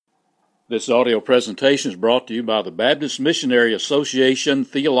This audio presentation is brought to you by the Baptist Missionary Association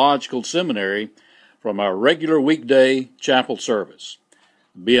Theological Seminary from our regular weekday chapel service.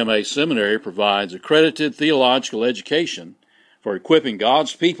 The BMA Seminary provides accredited theological education for equipping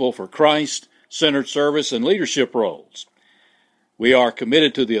God's people for Christ-centered service and leadership roles. We are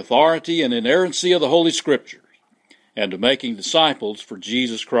committed to the authority and inerrancy of the Holy Scriptures and to making disciples for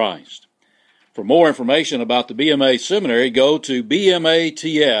Jesus Christ. For more information about the BMA Seminary, go to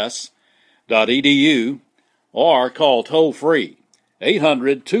bmats.edu or call toll-free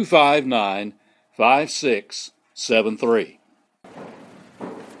 800-259-5673.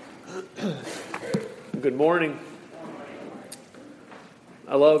 Good morning.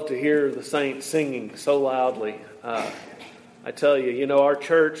 I love to hear the saints singing so loudly. I tell you, our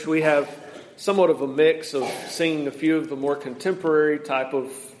church, we have somewhat of a mix of singing a few of the more contemporary type of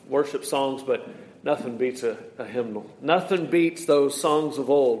worship songs, but nothing beats a hymnal. Nothing beats those songs of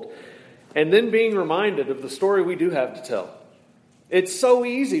old. And then being reminded of the story we do have to tell. It's so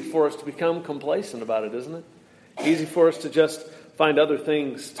easy for us to become complacent about it, isn't it? Easy for us to just find other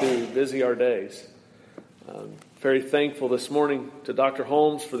things to busy our days. Very thankful this morning to Dr.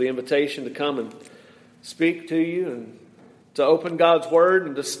 Holmes for the invitation to come and speak to you and to open God's Word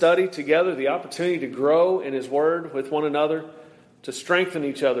and to study together, the opportunity to grow in His Word with one another, to strengthen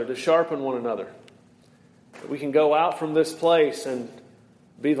each other, to sharpen one another. That we can go out from this place and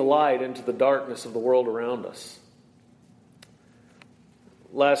be the light into the darkness of the world around us.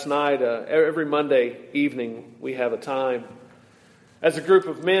 Last night, every Monday evening, we have a time. As a group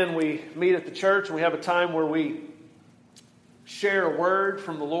of men, we meet at the church and we have a time where we share a word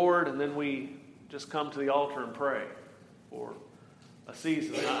from the Lord and then we just come to the altar and pray for a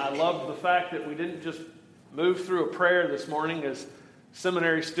season. I love the fact that we didn't just move through a prayer this morning as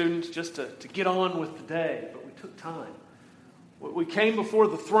seminary students just to get on with the day, but we took time. We came before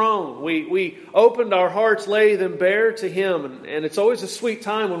the throne. We opened our hearts, lay them bare to Him. And it's always a sweet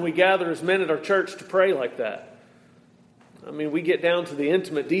time when we gather as men at our church to pray like that. I mean, we get down to the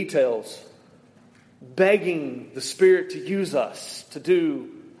intimate details, begging the Spirit to use us to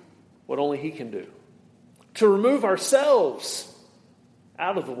do what only He can do. To remove ourselves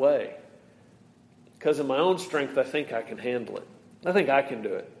out of the way. Because in my own strength, I think I can handle it. I think I can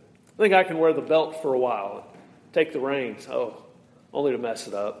do it. I think I can wear the belt for a while. Take the reins. Only to mess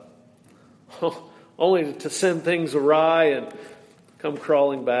it up. Only to send things awry and come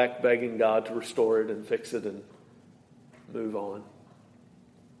crawling back, begging God to restore it and fix it and move on.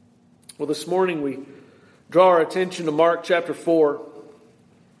 Well, this morning we draw our attention to Mark chapter 4.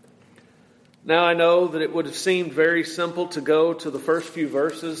 Now I know that it would have seemed very simple to go to the first few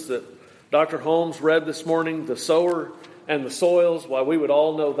verses that Dr. Holmes read this morning, the sower and the soils. Why, we would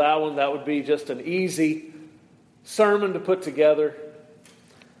all know that one. That would be just an easy sermon to put together.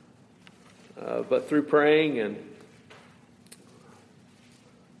 But through praying and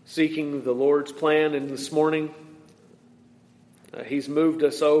seeking the Lord's plan in this morning, He's moved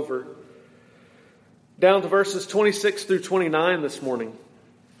us over down to verses 26 through 29 this morning.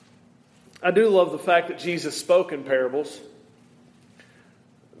 I do love the fact that Jesus spoke in parables,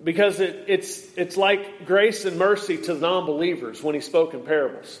 because it's like grace and mercy to the non-believers when He spoke in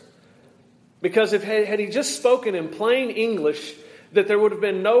parables. Because had He just spoken in plain English, that there would have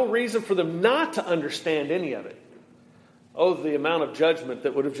been no reason for them not to understand any of it. Oh, the amount of judgment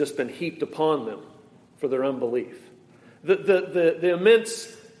that would have just been heaped upon them for their unbelief. The immense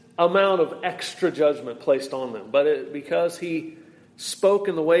amount of extra judgment placed on them. But because He spoke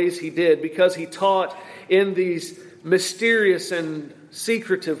in the ways He did, because He taught in these mysterious and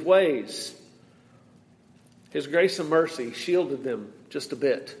secretive ways, His grace and mercy shielded them just a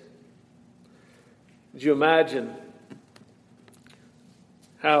bit. Did you imagine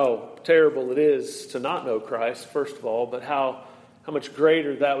how terrible it is to not know Christ, first of all, but how much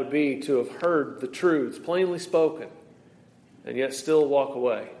greater that would be to have heard the truths plainly spoken and yet still walk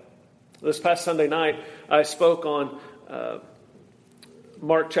away? This past Sunday night, I spoke on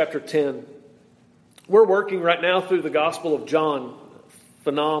Mark chapter 10. We're working right now through the Gospel of John.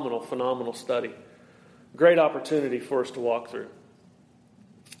 Phenomenal study. Great opportunity for us to walk through.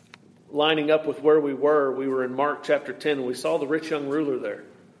 Lining up with where we were in Mark chapter 10, and we saw the rich young ruler there.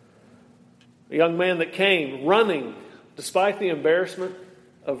 A young man that came running, despite the embarrassment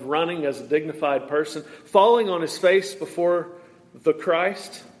of running as a dignified person, falling on his face before the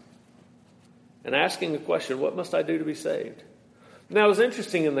Christ and asking the question, what must I do to be saved? Now, it was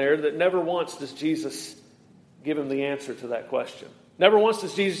interesting in there that never once does Jesus give him the answer to that question. Never once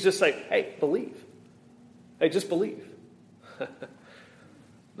does Jesus just say, hey, believe. Hey, just believe.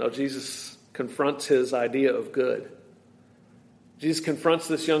 No, Jesus confronts his idea of good. Jesus confronts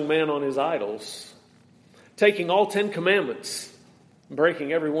this young man on his idols, taking all 10 commandments, and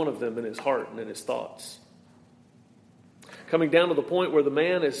breaking every one of them in his heart and in his thoughts. Coming down to the point where the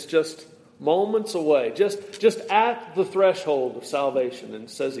man is just moments away, just at the threshold of salvation, and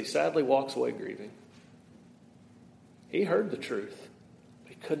says he sadly walks away grieving. He heard the truth,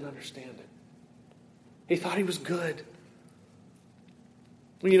 but he couldn't understand it. He thought he was good.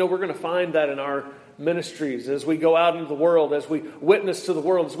 You know, we're going to find that in our ministries as we go out into the world, as we witness to the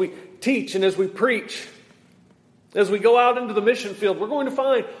world, as we teach and as we preach. As we go out into the mission field, we're going to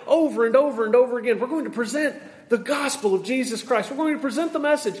find over and over and over again, we're going to present the gospel of Jesus Christ. We're going to present the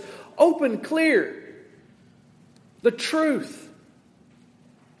message open, clear, the truth.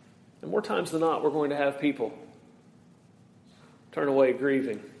 And more times than not, we're going to have people turn away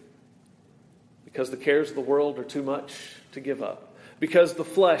grieving because the cares of the world are too much to give up, because the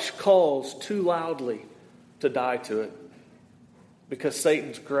flesh calls too loudly to die to it, because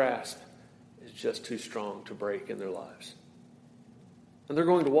Satan's grasp is just too strong to break in their lives. And they're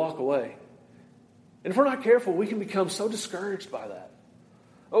going to walk away. And if we're not careful, we can become so discouraged by that.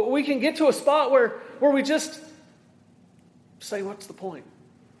 We can get to a spot where we just say, what's the point?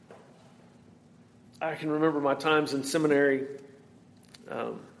 I can remember my times in seminary.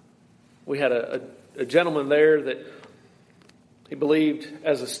 We had a gentleman there that he believed,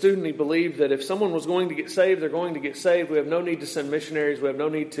 as a student, he believed that if someone was going to get saved, they're going to get saved. We have no need to send missionaries. We have no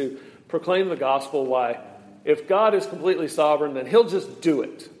need to proclaim the gospel. Why? If God is completely sovereign, then He'll just do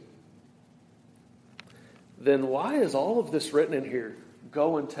it. Then why is all of this written in here?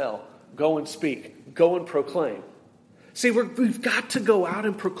 Go and tell, go and speak, go and proclaim. See, we've got to go out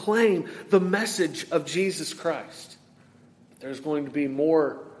and proclaim the message of Jesus Christ. There's going to be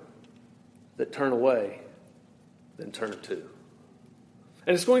more that turn away than turn to.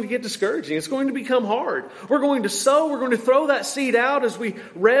 And it's going to get discouraging. It's going to become hard. We're going to sow. We're going to throw that seed out as we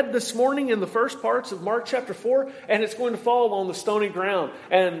read this morning in the first parts of Mark chapter 4. And it's going to fall on the stony ground.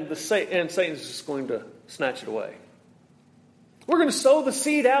 And Satan's just going to snatch it away. We're going to sow the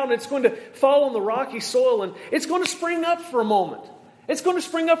seed out and it's going to fall on the rocky soil. And it's going to spring up for a moment. It's going to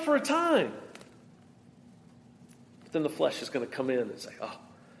spring up for a time. But then the flesh is going to come in and say, oh,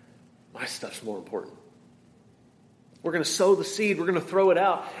 my stuff's more important. We're going to sow the seed. We're going to throw it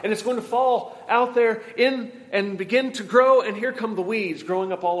out. And it's going to fall out there in and begin to grow. And here come the weeds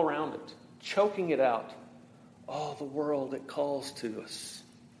growing up all around it, choking it out. Oh, the world, it calls to us.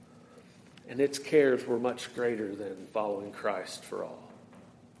 And its cares were much greater than following Christ for all.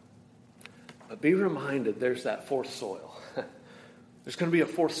 But be reminded, there's that fourth soil. There's going to be a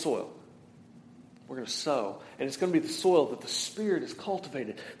fourth soil. We're going to sow. And it's going to be the soil that the Spirit has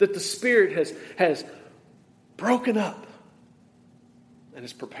cultivated, that the Spirit has broken up and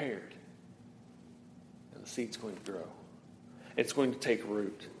is prepared. And the seed's going to grow. It's going to take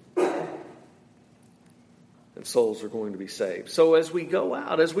root. And souls are going to be saved. So as we go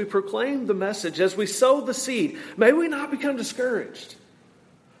out, as we proclaim the message, as we sow the seed, may we not become discouraged.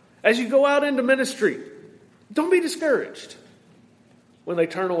 As you go out into ministry, don't be discouraged when they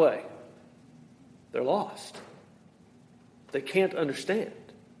turn away. They're lost. They can't understand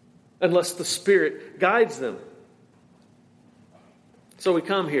unless the Spirit guides them. So we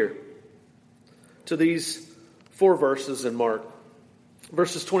come here to these 4 verses in Mark,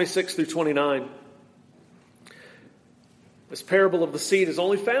 verses 26 through 29. This parable of the seed is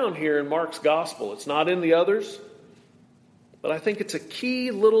only found here in Mark's gospel. It's not in the others. But I think it's a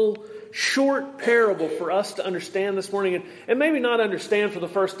key little short parable for us to understand this morning. And maybe not understand for the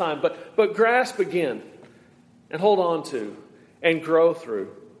first time, but grasp again. And hold on to. And grow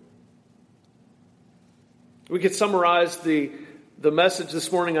through. We could summarize the message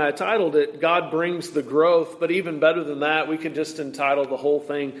this morning. I titled it, God Brings the Growth. But even better than that, we could just entitle the whole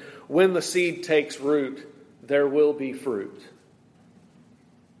thing, When the Seed Takes Root, There Will Be Fruit.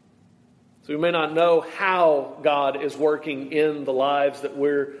 So we may not know how God is working in the lives that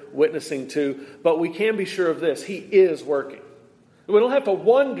we're witnessing to, but we can be sure of this. He is working. We don't have to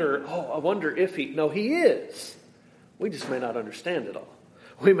wonder, I wonder if He... No, He is. We just may not understand it all.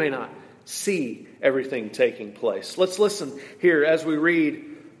 We may not see everything taking place. Let's listen here as we read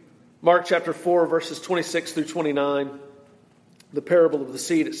Mark chapter 4, verses 26 through 29, the parable of the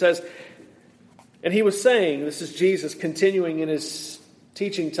seed. It says, and He was saying, this is Jesus continuing in His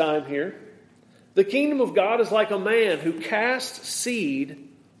teaching time here, the kingdom of God is like a man who casts seed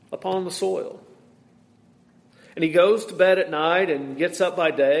upon the soil. And he goes to bed at night and gets up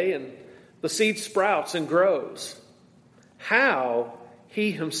by day, and the seed sprouts and grows. How,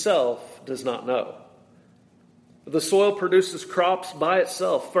 he himself does not know. The soil produces crops by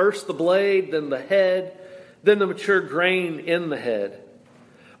itself. First the blade, then the head, than the mature grain in the head.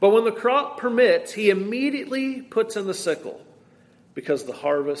 But when the crop permits, he immediately puts in the sickle, because the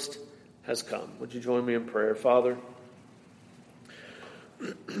harvest has come. Would you join me in prayer? Father,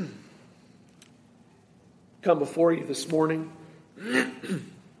 come before you this morning.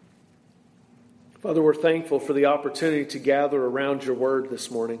 Father, we're thankful for the opportunity to gather around your word this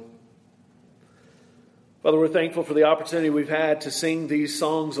morning. Father, we're thankful for the opportunity we've had to sing these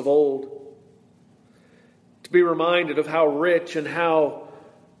songs of old, to be reminded of how rich and how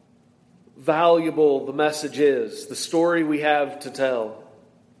valuable the message is, the story we have to tell.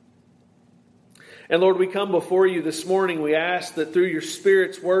 And Lord, we come before you this morning. We ask that through your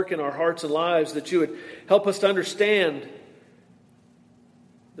Spirit's work in our hearts and lives, that you would help us to understand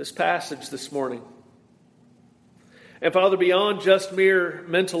this passage this morning. And Father, beyond just mere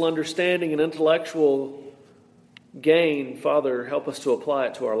mental understanding and intellectual gain, Father, help us to apply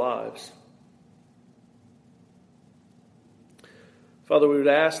it to our lives. Father, we would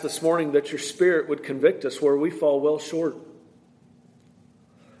ask this morning that your Spirit would convict us where we fall well short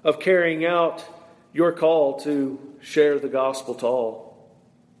of carrying out your call to share the gospel to all.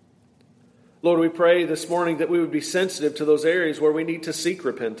 Lord, we pray this morning that we would be sensitive to those areas where we need to seek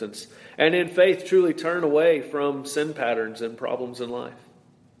repentance and in faith truly turn away from sin patterns and problems in life.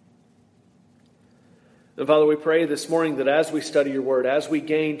 And Father, we pray this morning that as we study your word, as we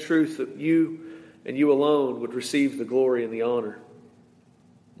gain truth, that you and you alone would receive the glory and the honor.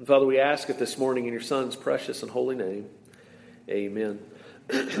 And Father, we ask it this morning in your Son's precious and holy name. Amen.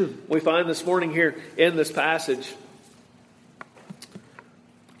 We find this morning here in this passage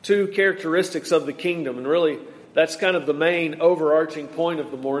two characteristics of the kingdom. And really, that's kind of the main overarching point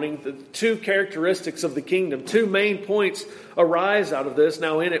of the morning. The two characteristics of the kingdom. Two main points arise out of this.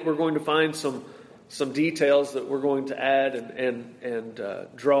 Now in it, we're going to find some details that we're going to add and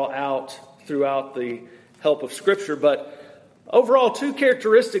draw out throughout the help of Scripture. But overall, two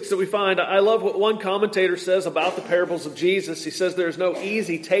characteristics that we find. I love what one commentator says about the parables of Jesus. He says there's no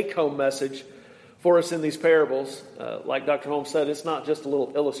easy take-home message for us in these parables. Like Dr. Holmes said, it's not just a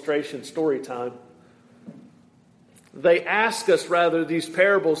little illustration story time. They ask us, rather, these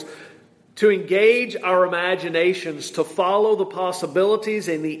parables, to engage our imaginations, to follow the possibilities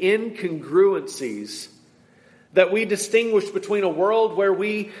and the incongruencies that we distinguish between a world where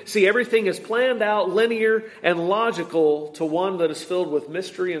we see everything as planned out, linear, and logical, to one that is filled with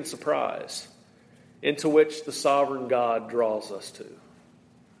mystery and surprise, into which the sovereign God draws us to.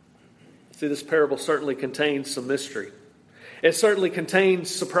 See, this parable certainly contains some mystery. It certainly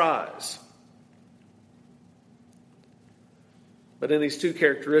contains surprise. But in these two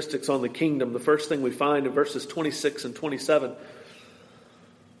characteristics on the kingdom, the first thing we find in verses 26 and 27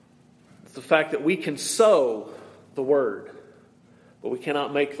 is the fact that we can sow the word, but we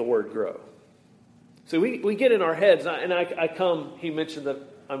cannot make the word grow. So we get in our heads, and I come, he mentioned that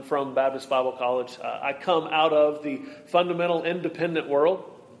I'm from Baptist Bible College. I come out of the fundamental independent world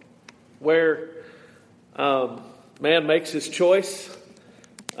where man makes his choice.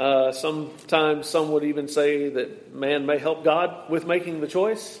 Sometimes some would even say that man may help God with making the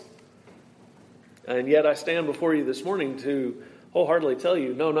choice. And yet I stand before you this morning to wholeheartedly tell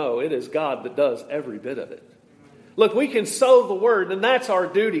you, no, it is God that does every bit of it. Look, we can sow the word, and that's our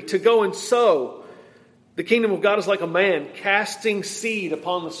duty, to go and sow. The kingdom of God is like a man casting seed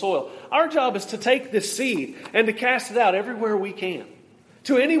upon the soil. Our job is to take this seed and to cast it out everywhere we can.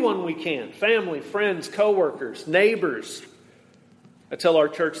 To anyone we can. Family, friends, co-workers, neighbors. I tell our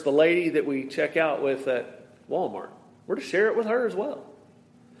church, the lady that we check out with at Walmart, we're to share it with her as well.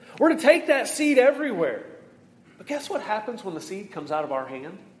 We're to take that seed everywhere. But guess what happens when the seed comes out of our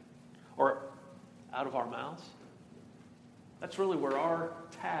hand? Or out of our mouths? That's really where our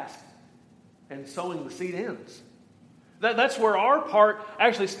task in sowing the seed ends. That's where our part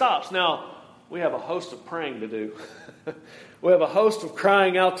actually stops. Now, we have a host of praying to do. We have a host of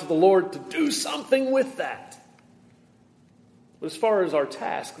crying out to the Lord to do something with that. But as far as our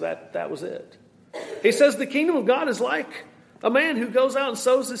task, that was it. He says the kingdom of God is like a man who goes out and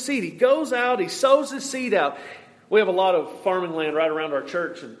sows his seed. He goes out, he sows his seed out. We have a lot of farming land right around our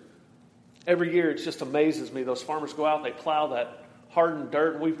church, and every year it just amazes me. Those farmers go out, they plow that hardened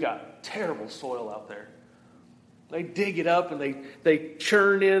dirt, and we've got terrible soil out there. They dig it up and they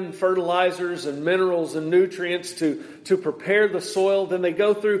churn in fertilizers and minerals and nutrients to prepare the soil. Then they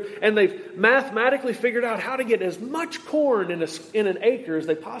go through and they've mathematically figured out how to get as much corn in an acre as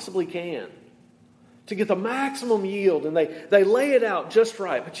they possibly can to get the maximum yield. And they lay it out just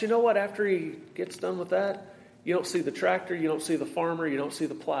right. But you know what? After he gets done with that, you don't see the tractor, you don't see the farmer, you don't see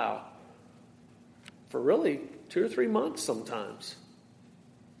the plow for really 2 or 3 months sometimes.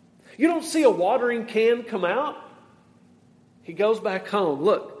 You don't see a watering can come out. He goes back home.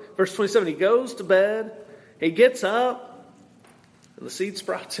 Look, verse 27, he goes to bed, he gets up, and the seed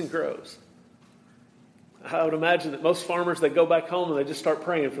sprouts and grows. I would imagine that most farmers, they go back home and they just start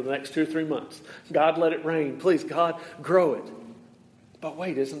praying for the next 2 or 3 months. God, let it rain. Please, God, grow it. But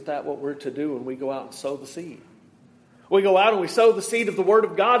wait, isn't that what we're to do when we go out and sow the seed? We go out and we sow the seed of the Word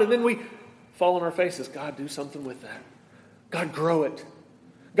of God, and then we fall on our faces. God, do something with that. God, grow it.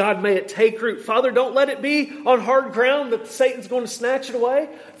 God, may it take root. Father, don't let it be on hard ground that Satan's going to snatch it away.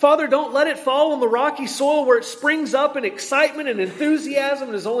 Father, don't let it fall on the rocky soil where it springs up in excitement and enthusiasm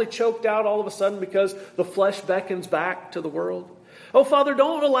and is only choked out all of a sudden because the flesh beckons back to the world. Oh, Father,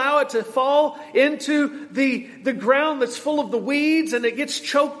 don't allow it to fall into the ground that's full of the weeds and it gets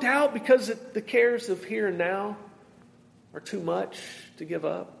choked out because the cares of here and now are too much to give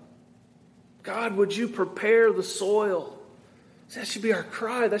up. God, would you prepare the soil? That should be our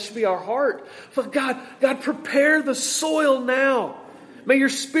cry. That should be our heart. But God, prepare the soil now. May your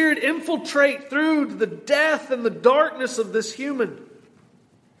Spirit infiltrate through the death and the darkness of this human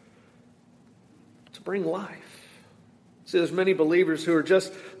to bring life. See, there's many believers who are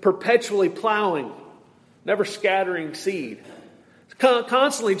just perpetually plowing, never scattering seed.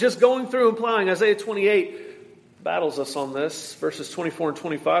 Constantly just going through and plowing. Isaiah 28 battles us on this. Verses 24 and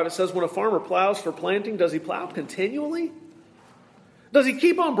 25. It says, when a farmer plows for planting, does he plow continually? Does he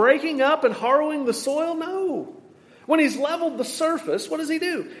keep on breaking up and harrowing the soil? No. When he's leveled the surface, what does he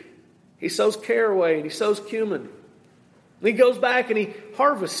do? He sows caraway and he sows cumin. And he goes back and he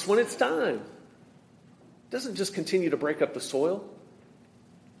harvests when it's time. Doesn't just continue to break up the soil.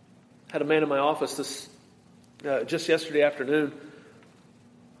 I had a man in my office just yesterday afternoon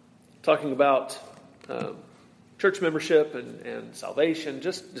talking about church membership and salvation,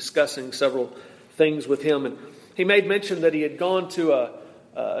 just discussing several things with him. And he made mention that he had gone to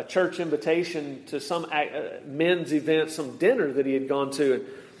a church invitation to some men's event, some dinner that he had gone to. And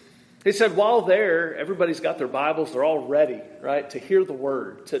he said while there, everybody's got their Bibles. They're all ready, right, to hear the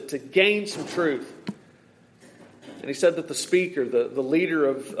word, to gain some truth. And he said that the speaker, the leader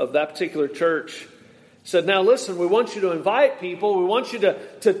of that particular church, said, now listen, we want you to invite people. We want you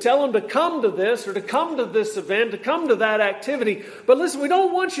to tell them to come to this or to come to this event, to come to that activity. But listen, we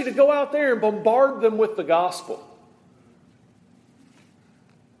don't want you to go out there and bombard them with the gospel.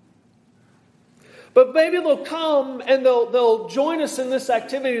 But maybe they'll come and they'll join us in this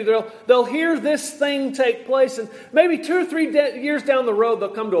activity. They'll hear this thing take place. And maybe 2 or 3 years down the road, they'll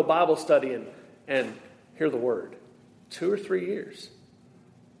come to a Bible study and hear the word. 2 or 3 years.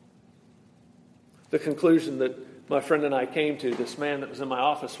 The conclusion that my friend and I came to, this man that was in my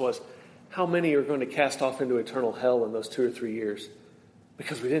office, was how many are going to cast off into eternal hell in those 2 or 3 years?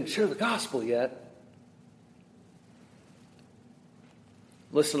 Because we didn't share the gospel yet.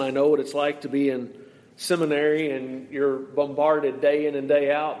 Listen, I know what it's like to be in seminary and you're bombarded day in and day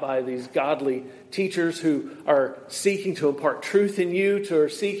out by these godly teachers who are seeking to impart truth in you, are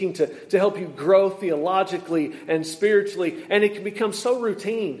seeking to help you grow theologically and spiritually. And it can become so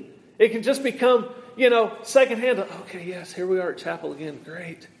routine. It can just become, secondhand. Okay, yes, here we are at chapel again.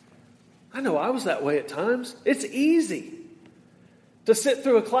 Great. I know I was that way at times. It's easy to sit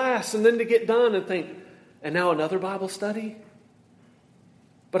through a class and then to get done and think, and now another Bible study?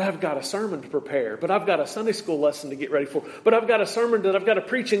 But I've got a sermon to prepare. But I've got a Sunday school lesson to get ready for. But I've got a sermon that I've got to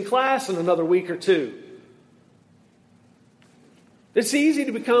preach in class in another week or 2. It's easy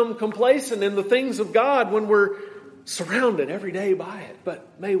to become complacent in the things of God when we're surrounded every day by it.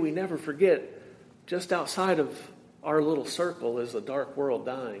 But may we never forget, just outside of our little circle is a dark world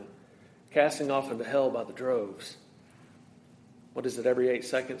dying, casting off into hell by the droves. What is it, every 8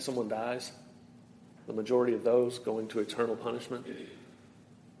 seconds someone dies? The majority of those going to eternal punishment.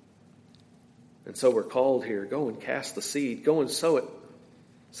 And so we're called here, go and cast the seed, go and sow it.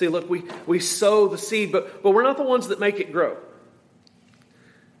 See, look, we sow the seed, but we're not the ones that make it grow.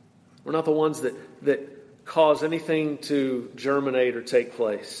 We're not the ones that cause anything to germinate or take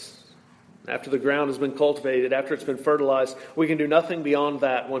place. After the ground has been cultivated, after it's been fertilized, we can do nothing beyond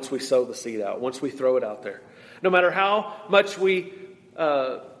that once we sow the seed out, once we throw it out there. No matter how much we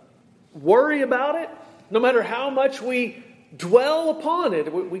worry about it, no matter how much we dwell upon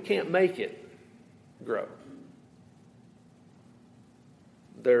it, we can't make it grow.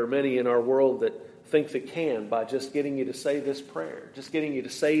 There are many in our world that think they can by just getting you to say this prayer, just getting you to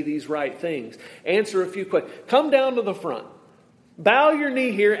say these right things, answer a few questions. Come down to the front, bow your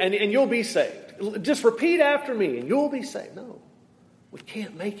knee here, and you'll be saved. Just repeat after me, and you'll be saved. No, we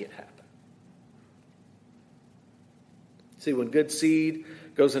can't make it happen. See, when good seed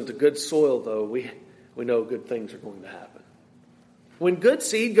goes into good soil, though, we know good things are going to happen. When good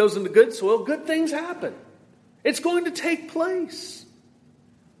seed goes into good soil, good things happen. It's going to take place.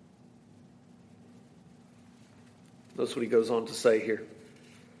 Notice what he goes on to say here.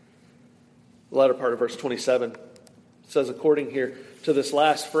 The latter part of verse 27 says, according here to this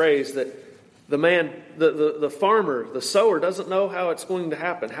last phrase, that the man, the farmer, the sower doesn't know how it's going to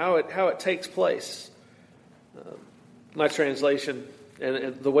happen, how it takes place. My translation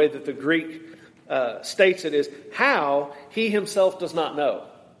and the way that the Greek states it is, how he himself does not know.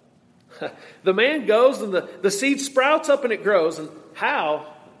 The man goes and the seed sprouts up and it grows, and how,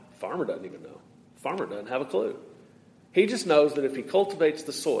 the farmer doesn't even know. The farmer doesn't have a clue. He just knows that if he cultivates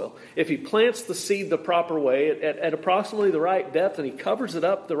the soil, if he plants the seed the proper way, at approximately the right depth, and he covers it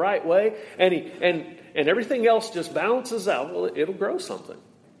up the right way, and everything else just balances out, well, it'll grow something.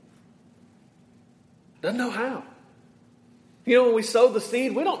 Doesn't know how. You know, when we sow the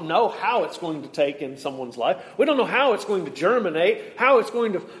seed, we don't know how it's going to take in someone's life. We don't know how it's going to germinate, how it's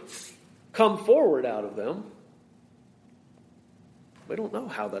going to come forward out of them. We don't know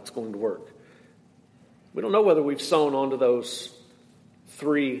how that's going to work. We don't know whether we've sown onto those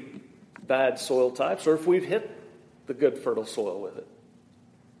 3 bad soil types or if we've hit the good fertile soil with it.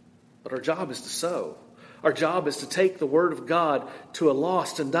 But our job is to sow. Our job is to take the Word of God to a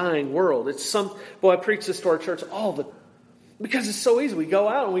lost and dying world. I preach this to our church all the time because it's so easy. We go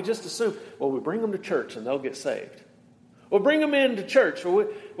out and we just assume, well, we bring them to church and they'll get saved. We'll bring them into church. We'll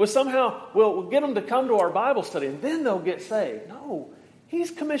get them to come to our Bible study and then they'll get saved. No,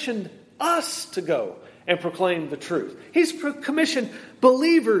 He's commissioned us to go and proclaim the truth. He's commissioned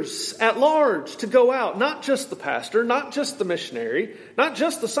believers at large to go out, not just the pastor, not just the missionary, not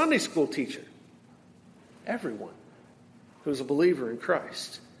just the Sunday school teacher. Everyone who's a believer in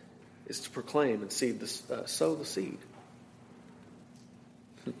Christ is to proclaim and sow the seed.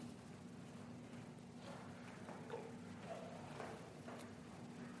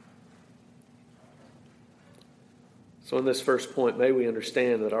 So in this first point, may we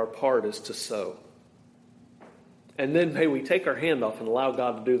understand that our part is to sow. And then may we take our hand off and allow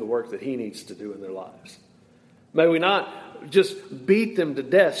God to do the work that He needs to do in their lives. May we not just beat them to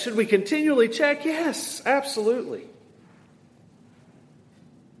death. Should we continually check? Yes, absolutely.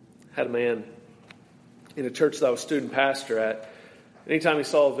 I had a man in a church that I was student pastor at. Anytime he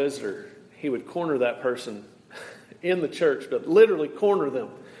saw a visitor, he would corner that person in the church, but literally corner them.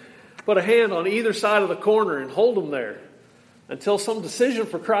 Put a hand on either side of the corner and hold them there until some decision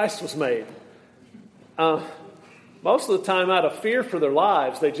for Christ was made. Most of the time, out of fear for their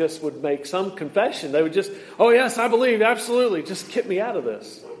lives, they just would make some confession. They would just, oh yes, I believe, absolutely, just get me out of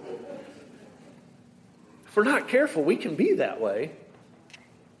this. If we're not careful, we can be that way.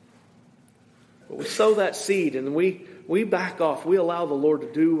 But we sow that seed and we back off. We allow the Lord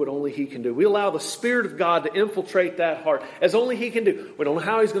to do what only He can do. We allow the Spirit of God to infiltrate that heart as only He can do. We don't know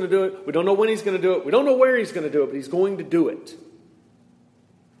how He's going to do it. We don't know when He's going to do it. We don't know where He's going to do it, but He's going to do it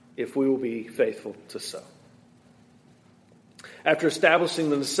if we will be faithful to sow. After establishing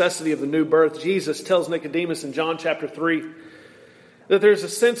the necessity of the new birth, Jesus tells Nicodemus in John chapter 3 that there's a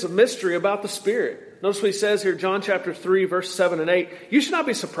sense of mystery about the Spirit. Notice what He says here, John chapter 3, verse 7 and 8. You should not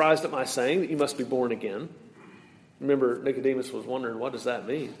be surprised at my saying that you must be born again. Remember, Nicodemus was wondering, what does that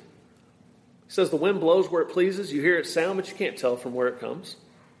mean? He says, the wind blows where it pleases. You hear its sound, but you can't tell from where it comes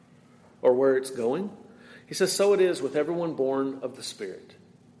or where it's going. He says, so it is with everyone born of the Spirit.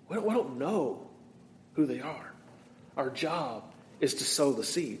 We don't know who they are. Our job is to sow the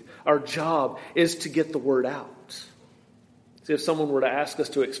seed. Our job is to get the word out. See, if someone were to ask us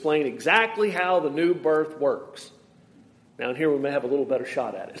to explain exactly how the new birth works, now here we may have a little better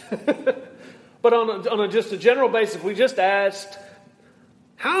shot at it. But on just a general basis, if we just asked,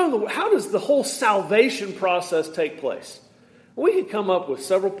 how does the whole salvation process take place? We could come up with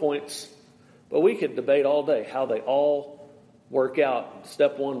several points, but we could debate all day how they all work out,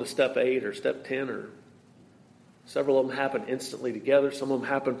 step 1 to step 8 or step 10, or several of them happen instantly together. Some of them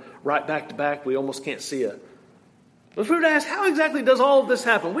happen right back to back. We almost can't see it. But if we were to ask, how exactly does all of this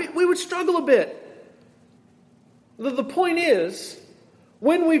happen? We would struggle a bit. The point is,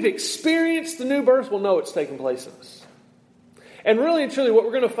 when we've experienced the new birth, we'll know it's taken place in us. And really and truly, what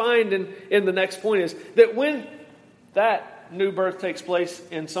we're going to find in the next point is that when that new birth takes place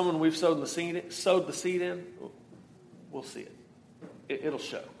in someone we've sowed the seed in, we'll see it. It'll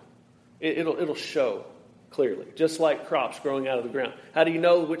show. It'll show clearly, just like crops growing out of the ground. How do you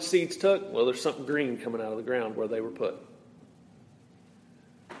know which seeds took? Well, there's something green coming out of the ground where they were put.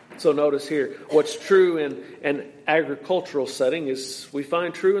 So notice here, what's true in an agricultural setting is we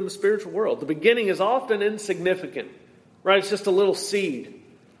find true in the spiritual world. The beginning is often insignificant, right? It's just a little seed.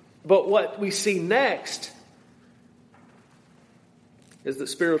 But what we see next is that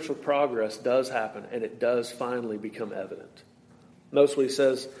spiritual progress does happen, and it does finally become evident. Notice what he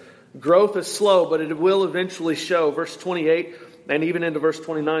says, growth is slow, but it will eventually show. Verse 28 and even into verse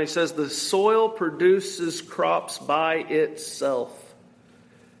 29, he says, the soil produces crops by itself.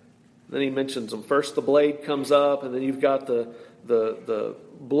 Then he mentions them. First the blade comes up, and then you've got the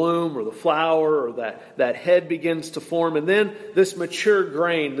bloom or the flower, or that head begins to form. And then this mature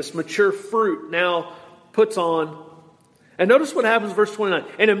grain, this mature fruit now puts on. And notice what happens in verse 29.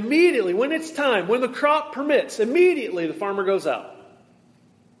 And immediately, when it's time, when the crop permits, immediately the farmer goes out.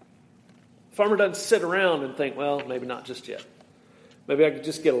 The farmer doesn't sit around and think, well, maybe not just yet. Maybe I could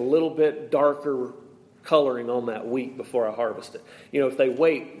just get a little bit darker coloring on that wheat before I harvest it. If they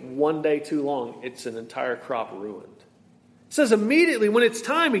wait one day too long, it's an entire crop ruined. It says immediately when it's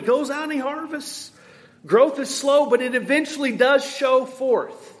time, he goes out and he harvests. Growth is slow, but it eventually does show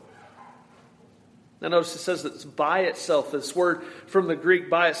forth. Now notice it says that it's by itself. This word from the Greek,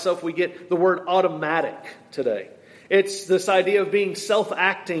 by itself, we get the word automatic today. It's this idea of being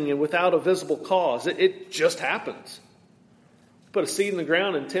self-acting and without a visible cause. It just happens. Put a seed in the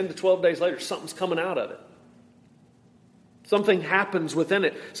ground, and 10 to 12 days later, something's coming out of it. Something happens within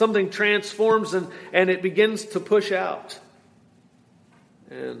it. Something transforms and it begins to push out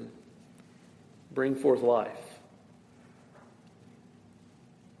and bring forth life.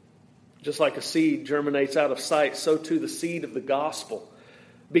 Just like a seed germinates out of sight, so too the seed of the gospel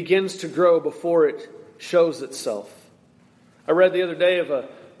begins to grow before it shows itself. I read the other day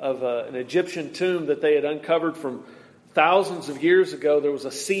of an Egyptian tomb that they had uncovered from thousands of years ago. There was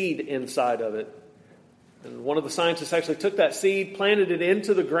a seed inside of it. And one of the scientists actually took that seed, planted it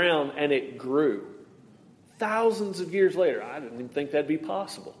into the ground, and it grew. Thousands of years later. I didn't even think that'd be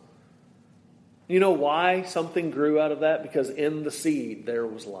possible. You know why something grew out of that? Because in the seed there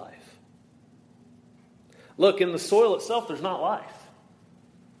was life. Look, in the soil itself there's not life.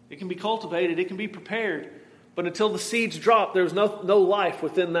 It can be cultivated, it can be prepared, but until the seeds drop, there's no life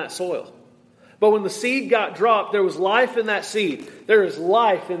within that soil. But when the seed got dropped, there was life in that seed. There is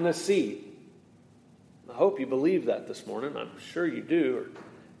life in the seed. I hope you believe that this morning. I'm sure you do, or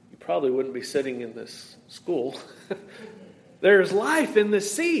you probably wouldn't be sitting in this school. There is life in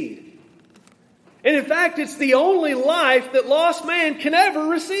this seed. And in fact, it's the only life that lost man can ever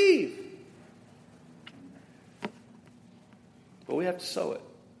receive. But we have to sow it.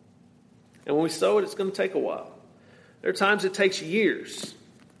 And when we sow it, it's going to take a while. There are times it takes years.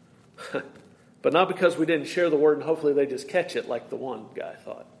 But not because we didn't share the word and hopefully they just catch it like the one guy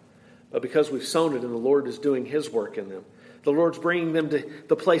thought. But because we've sown it and the Lord is doing His work in them. The Lord's bringing them to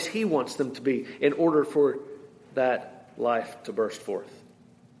the place He wants them to be in order for that life to burst forth.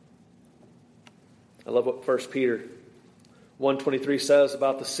 I love what 1 Peter 1:23 says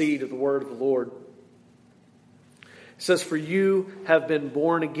about the seed of the word of the Lord. It says, for you have been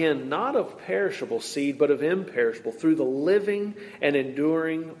born again, not of perishable seed, but of imperishable, through the living and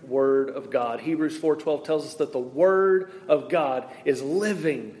enduring Word of God. Hebrews 4:12 tells us that the Word of God is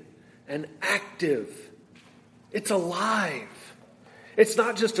living and active. It's alive. It's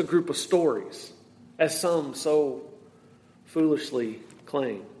not just a group of stories, as some so foolishly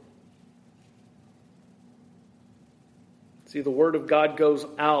claim. See, the Word of God goes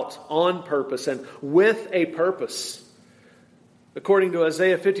out on purpose and with a purpose. According to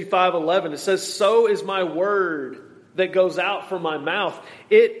Isaiah 55:11, it says, so is my word that goes out from my mouth.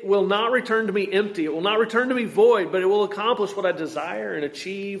 It will not return to me empty. It will not return to me void, but it will accomplish what I desire and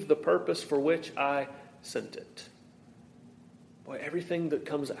achieve the purpose for which I sent it. Boy, everything that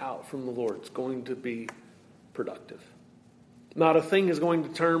comes out from the Lord is going to be productive. Not a thing is going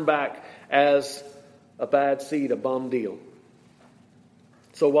to turn back as a bad seed, a bum deal.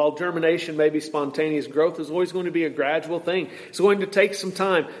 So while germination may be spontaneous, growth is always going to be a gradual thing. It's going to take some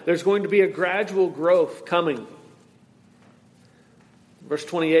time. There's going to be a gradual growth coming. Verse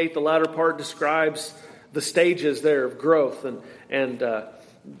 28, the latter part describes the stages there of growth. And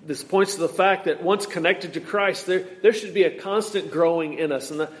this points to the fact that once connected to Christ, there should be a constant growing in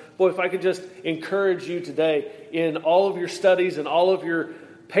us. And boy, if I could just encourage you today in all of your studies and all of your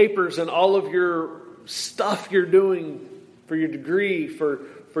papers and all of your stuff you're doing for your degree, for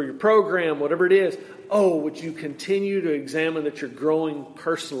your program, whatever it is. Oh, would you continue to examine that you're growing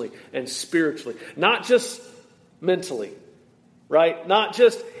personally and spiritually, not just mentally, right? Not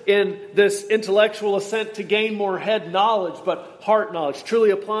just in this intellectual assent to gain more head knowledge, but heart knowledge,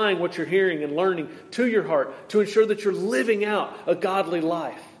 truly applying what you're hearing and learning to your heart to ensure that you're living out a godly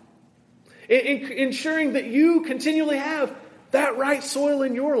life. Ensuring that you continually have that right soil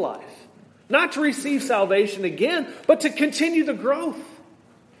in your life. Not to receive salvation again, but to continue the growth.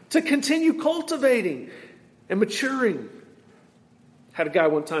 To continue cultivating and maturing. Had a guy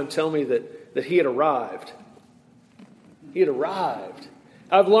one time tell me that he had arrived. He had arrived.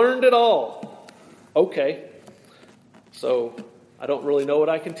 I've learned it all. Okay. So I don't really know what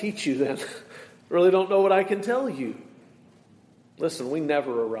I can teach you then. Really don't know what I can tell you. Listen, we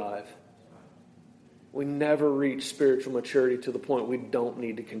never arrive. We never reach spiritual maturity to the point we don't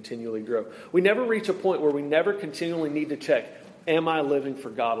need to continually grow. We never reach a point where we never continually need to check, am I living for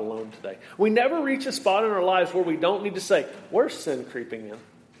God alone today? We never reach a spot in our lives where we don't need to say, where's sin creeping in?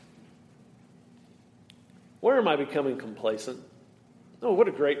 Where am I becoming complacent? Oh, what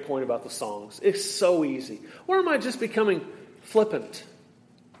a great point about the songs. It's so easy. Where am I just becoming flippant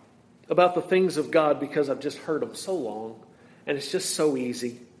about the things of God because I've just heard them so long and it's just so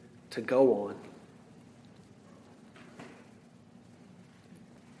easy to go on?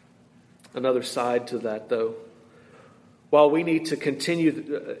 Another side to that, though, while we need to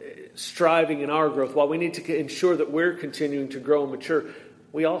continue striving in our growth, while we need to ensure that we're continuing to grow and mature,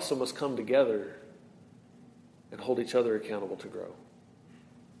 we also must come together and hold each other accountable to grow.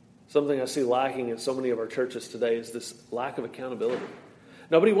 Something I see lacking in so many of our churches today is this lack of accountability.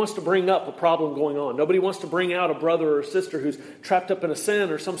 Nobody wants to bring up a problem going on. Nobody wants to bring out a brother or a sister who's trapped up in a sin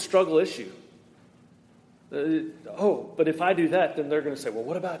or some struggle issue. But if I do that, then they're going to say, well,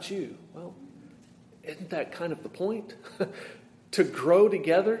 what about you? Well, isn't that kind of the point? To grow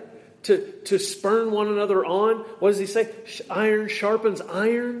together, to spurn one another on. What does he say? Iron sharpens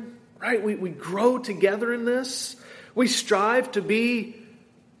iron, right? We grow together in this. We strive to be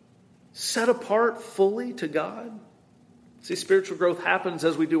set apart fully to God. See, spiritual growth happens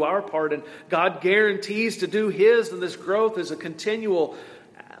as we do our part, and God guarantees to do His, and this growth is a continual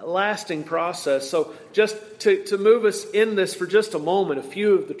lasting process. So just to move us in this for just a moment, a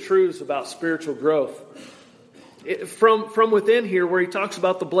few of the truths about spiritual growth. From within here, where he talks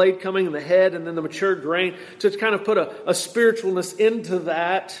about the blade coming in the head and then the matured grain, to kind of put a spiritualness into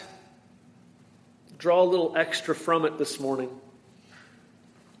that, draw a little extra from it this morning.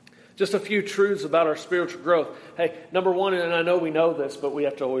 Just a few truths about our spiritual growth. Hey, number one, and I know we know this, but we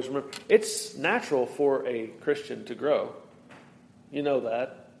have to always remember, it's natural for a Christian to grow. You know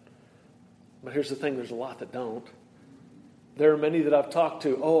that. But here's the thing, there's a lot that don't. There are many that I've talked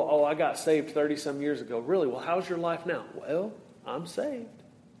to, I got saved 30-some years ago. Really? Well, how's your life now? Well, I'm saved.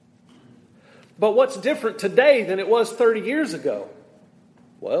 But what's different today than it was 30 years ago?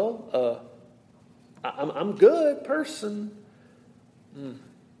 Well, I'm a good person.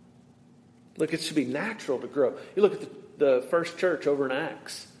 Look, it should be natural to grow. You look at the first church over in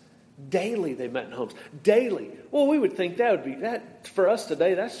Acts. Daily they met in homes. Daily. Well, we would think that for us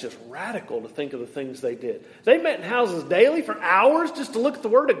today, that's just radical to think of the things they did. They met in houses daily for hours just to look at the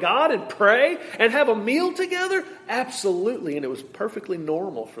Word of God and pray and have a meal together? Absolutely. And it was perfectly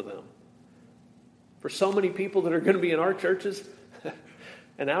normal for them. For so many people that are going to be in our churches,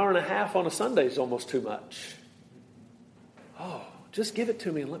 an hour and a half on a Sunday is almost too much. Just give it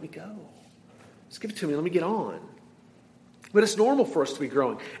to me and let me go. Just give it to me and let me get on. But it's normal for us to be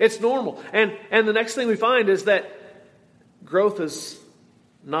growing. It's normal. And the next thing we find is that growth is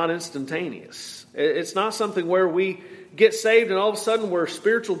not instantaneous. It's not something where we get saved and all of a sudden we're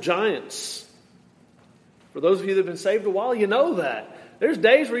spiritual giants. For those of you that have been saved a while, you know that. There's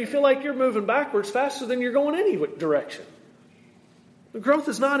days where you feel like you're moving backwards faster than you're going any direction. The growth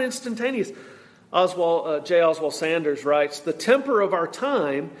is not instantaneous. J. Oswald Sanders writes, the temper of our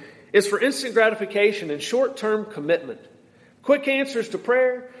time is for instant gratification and short-term commitment. Quick answers to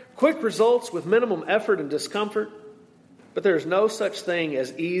prayer, quick results with minimum effort and discomfort. But there is no such thing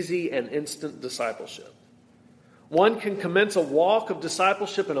as easy and instant discipleship. One can commence a walk of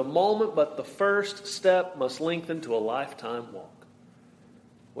discipleship in a moment, but the first step must lengthen to a lifetime walk.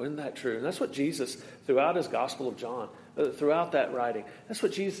 Wasn't that true? And that's what Jesus, throughout his Gospel of John, throughout that writing, that's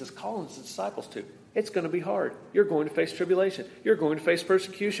what Jesus is calling his disciples to. It's going to be hard. You're going to face tribulation. You're going to face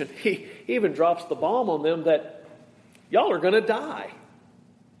persecution. He even drops the bomb on them that y'all are going to die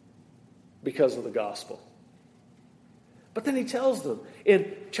because of the gospel. But then he tells them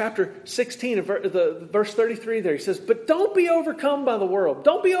in chapter 16, verse 33 there, he says, but don't be overcome by the world.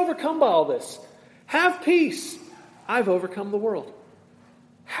 Don't be overcome by all this. Have peace. I've overcome the world.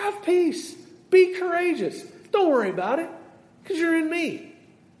 Have peace. Be courageous. Don't worry about it because you're in me.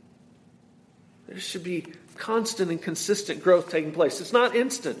 There should be constant and consistent growth taking place. It's not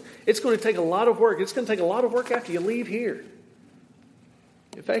instant. It's going to take a lot of work. It's going to take a lot of work after you leave here.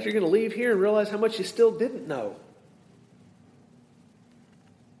 In fact, you're going to leave here and realize how much you still didn't know.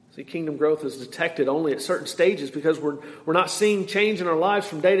 See, kingdom growth is detected only at certain stages because we're not seeing change in our lives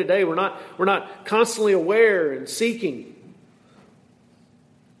from day to day. We're not constantly aware and seeking.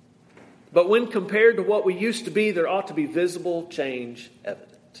 But when compared to what we used to be, there ought to be visible change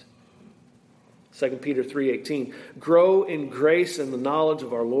evident. 2 Peter 3:18, grow in grace and the knowledge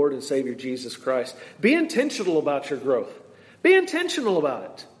of our Lord and Savior Jesus Christ. Be intentional about your growth. Be intentional about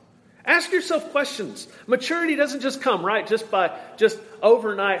it. Ask yourself questions. Maturity doesn't just come, right, just by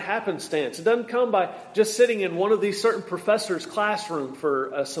overnight happenstance. It doesn't come by just sitting in one of these certain professors' classroom for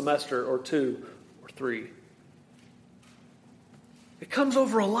a semester or 2 or 3. It comes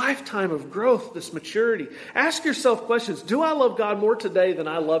over a lifetime of growth, this maturity. Ask yourself questions. Do I love God more today than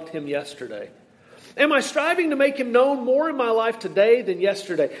I loved Him yesterday? Am I striving to make Him known more in my life today than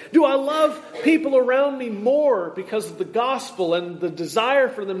yesterday? Do I love people around me more because of the gospel and the desire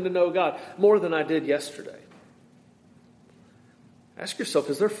for them to know God more than I did yesterday? Ask yourself,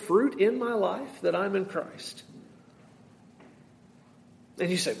 is there fruit in my life that I'm in Christ? And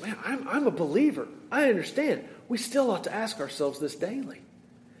you say, man, I'm a believer. I understand. We still ought to ask ourselves this daily.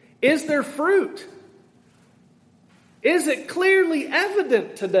 Is there fruit? Is it clearly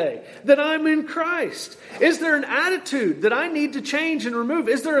evident today that I'm in Christ? Is there an attitude that I need to change and remove?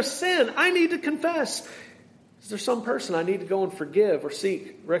 Is there a sin I need to confess? Is there some person I need to go and forgive or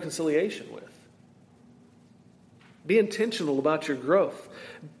seek reconciliation with? Be intentional about your growth.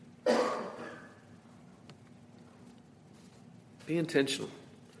 Be intentional.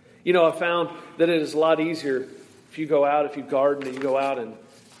 You know, I found that it is a lot easier if you go out, if you garden and you go out and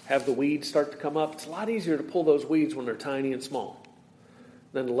have the weeds start to come up. It's a lot easier to pull those weeds when they're tiny and small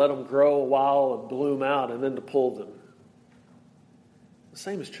than to let them grow a while and bloom out and then to pull them. The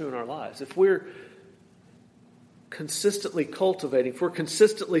same is true in our lives. If we're consistently cultivating, if we're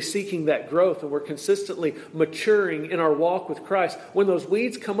consistently seeking that growth and we're consistently maturing in our walk with Christ, when those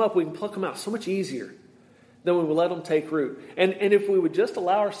weeds come up, we can pluck them out so much easier than when we let them take root. And if we would just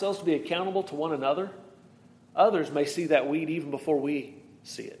allow ourselves to be accountable to one another, others may see that weed even before we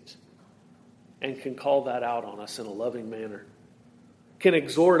see it and can call that out on us in a loving manner, can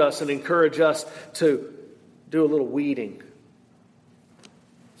exhort us and encourage us to do a little weeding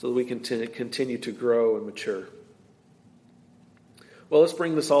so that we can continue to grow and mature. Well, let's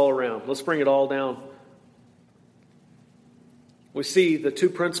bring this all around. Let's bring it all down. We see the two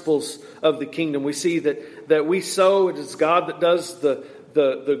principles of the kingdom. We see that we sow. It is God that does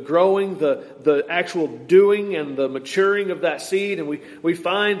the growing, the actual doing and the maturing of that seed. And we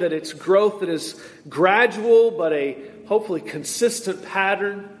find that it's growth that is gradual but a hopefully consistent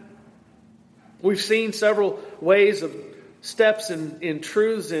pattern. We've seen several ways of steps in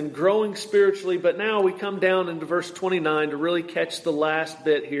truths in growing spiritually, but now we come down into verse 29 to really catch the last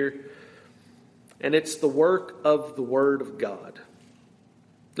bit here. And it's the work of the Word of God.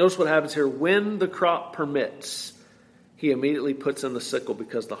 Notice what happens here. When the crop permits, He immediately puts in the sickle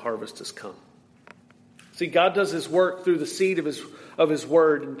because the harvest has come. See, God does His work through the seed of His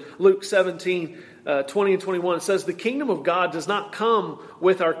Word. In Luke 17, 20 and 21, it says, the kingdom of God does not come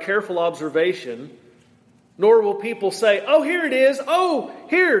with our careful observation, nor will people say, oh, here it is. Oh,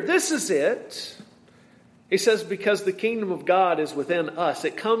 here, this is it. He says, because the kingdom of God is within us.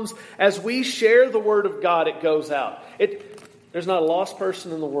 It comes as we share the Word of God, it goes out. There's not a lost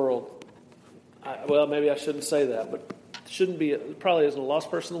person in the world. Well, maybe I shouldn't say that, but probably isn't a lost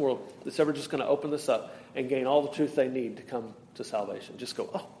person in the world that's ever just going to open this up and gain all the truth they need to come to salvation. Just go,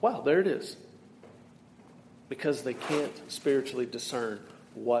 oh, wow, there it is. Because they can't spiritually discern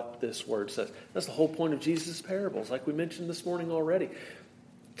what this word says. That's the whole point of Jesus' parables, like we mentioned this morning already.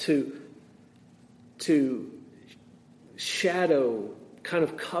 To shadow, kind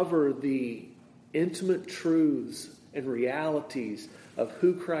of cover the intimate truths and realities of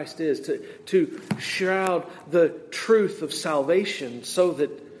who Christ is, to shroud the truth of salvation so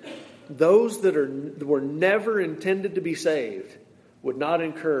that those that were never intended to be saved would not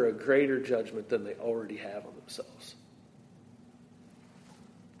incur a greater judgment than they already have on themselves.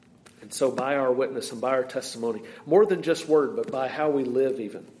 And so by our witness and by our testimony, more than just word, but by how we live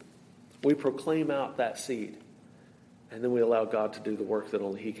even, we proclaim out that seed. And then we allow God to do the work that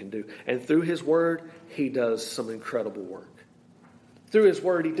only He can do. And through His Word, He does some incredible work. Through His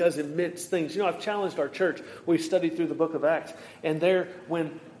Word, He does immense things. You know, I've challenged our church. We've studied through the book of Acts. And there,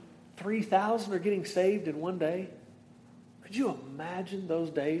 when 3,000 are getting saved in one day, could you imagine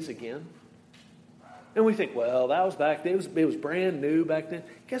those days again? And we think, well, that was back then. It was brand new back then.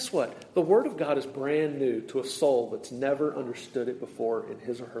 Guess what? The Word of God is brand new to a soul that's never understood it before in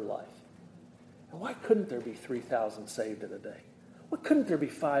his or her life. And why couldn't there be 3,000 saved in a day? Why couldn't there be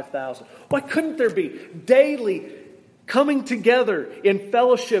 5,000? Why couldn't there be daily coming together in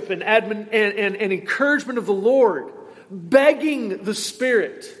fellowship and encouragement of the Lord, begging the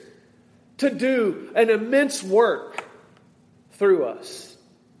Spirit to do an immense work through us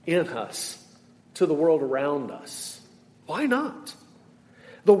in us to the world around us. Why not?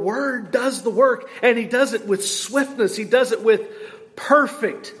 The Word does the work, and He does it with swiftness. He does it with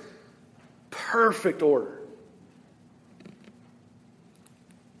perfect order.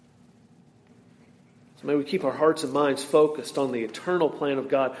 So may we keep our hearts and minds focused on the eternal plan of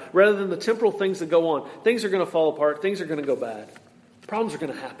God rather than the temporal things that go on. Things are going to fall apart. Things are going to go bad. Problems are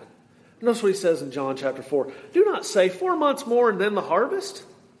going to happen. Notice what He says in John chapter 4. Do not say 4 months more and then the harvest.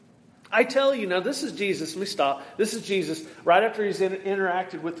 I tell you, now this is Jesus. Let me stop. This is Jesus right after He's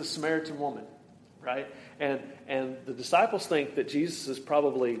interacted with the Samaritan woman. Right? And the disciples think that Jesus is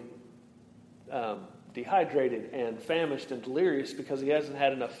probably dehydrated and famished and delirious because He hasn't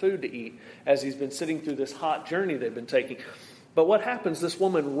had enough food to eat as He's been sitting through this hot journey they've been taking. But what happens? This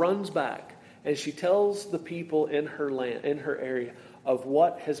woman runs back and she tells the people in her land, in her area, of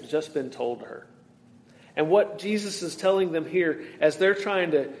what has just been told to her. And what Jesus is telling them here, as they're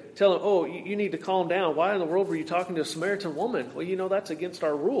trying to tell him, oh, you need to calm down. Why in the world were you talking to a Samaritan woman? Well, that's against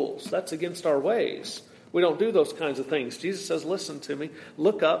our rules. That's against our ways. We don't do those kinds of things. Jesus says, listen to me.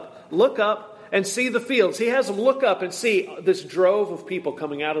 Look up and see the fields. He has them look up and see this drove of people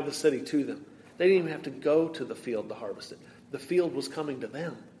coming out of the city to them. They didn't even have to go to the field to harvest it. The field was coming to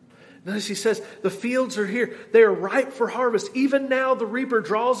them. Notice He says, the fields are here. They are ripe for harvest. Even now the reaper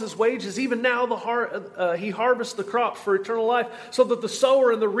draws his wages. Even now he harvests the crop for eternal life, so that the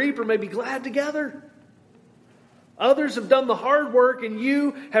sower and the reaper may be glad together. Others have done the hard work, and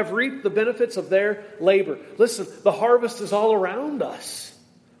you have reaped the benefits of their labor. Listen, the harvest is all around us.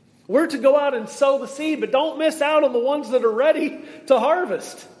 We're to go out and sow the seed, but don't miss out on the ones that are ready to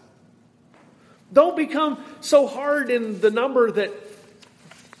harvest. Don't become so hard in the number that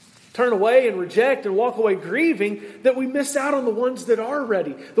turn away and reject and walk away grieving that we miss out on the ones that are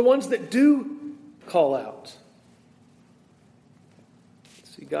ready, the ones that do call out.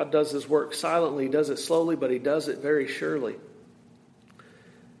 See, God does His work silently. He does it slowly, but He does it very surely.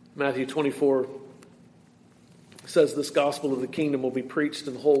 Matthew 24 says this gospel of the kingdom will be preached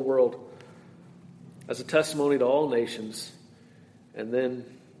in the whole world as a testimony to all nations, and then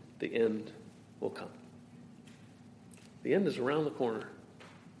the end will come. The end is around the corner.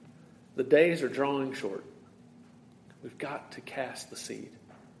 The days are drawing short. We've got to cast the seed.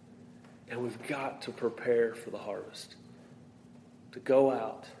 And we've got to prepare for the harvest. To go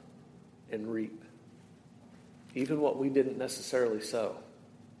out and reap. Even what we didn't necessarily sow.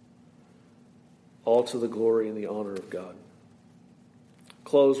 All to the glory and the honor of God.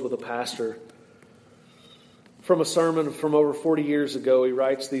 Close with a pastor from a sermon from over 40 years ago. He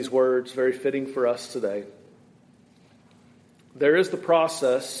writes these words, very fitting for us today. There is the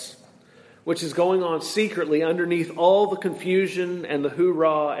process which is going on secretly underneath all the confusion and the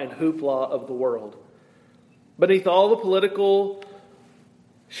hoorah and hoopla of the world. Beneath all the political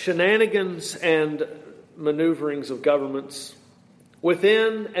shenanigans and maneuverings of governments,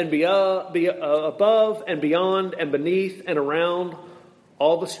 within and above and beyond and beneath and around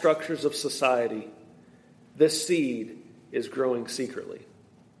all the structures of society, this seed is growing secretly.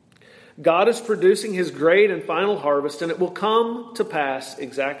 God is producing His great and final harvest, and it will come to pass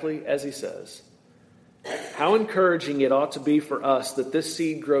exactly as He says. How encouraging it ought to be for us that this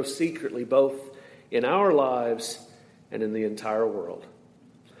seed grows secretly both in our lives and in the entire world.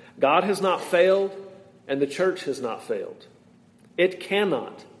 God has not failed, and the church has not failed. It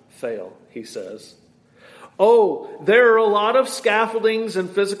cannot fail, He says. Oh, there are a lot of scaffoldings and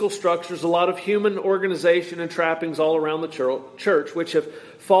physical structures, a lot of human organization and trappings all around the church, which have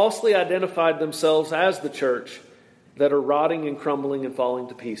falsely identified themselves as the church, that are rotting and crumbling and falling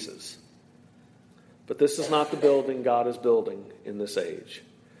to pieces. But this is not the building God is building in this age,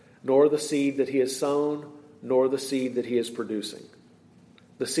 nor the seed that He has sown, nor the seed that He is producing.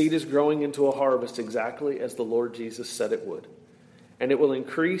 The seed is growing into a harvest exactly as the Lord Jesus said it would. And it will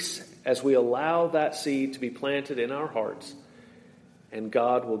increase as we allow that seed to be planted in our hearts, and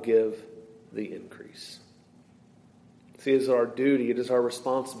God will give the increase. See, it is our duty, it is our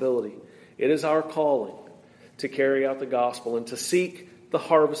responsibility, it is our calling to carry out the gospel and to seek the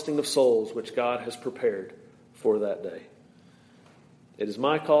harvesting of souls which God has prepared for that day. It is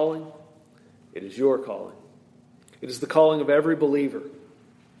my calling, it is your calling. It is the calling of every believer.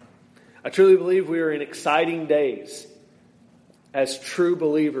 I truly believe we are in exciting days as true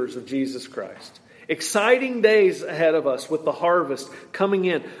believers of Jesus Christ. Exciting days ahead of us with the harvest coming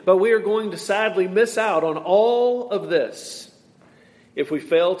in. But we are going to sadly miss out on all of this if we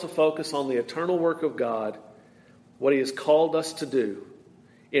fail to focus on the eternal work of God, what He has called us to do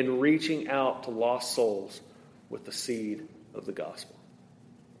in reaching out to lost souls with the seed of the gospel.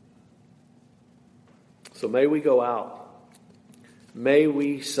 So may we go out May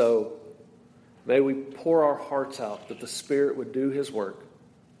we sow. May we pour our hearts out that the Spirit would do His work,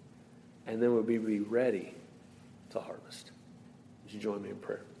 and then we'll be ready to harvest. Would you join me in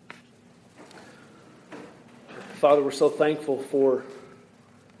prayer? Father, we're so thankful for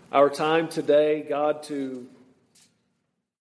our time today, God, to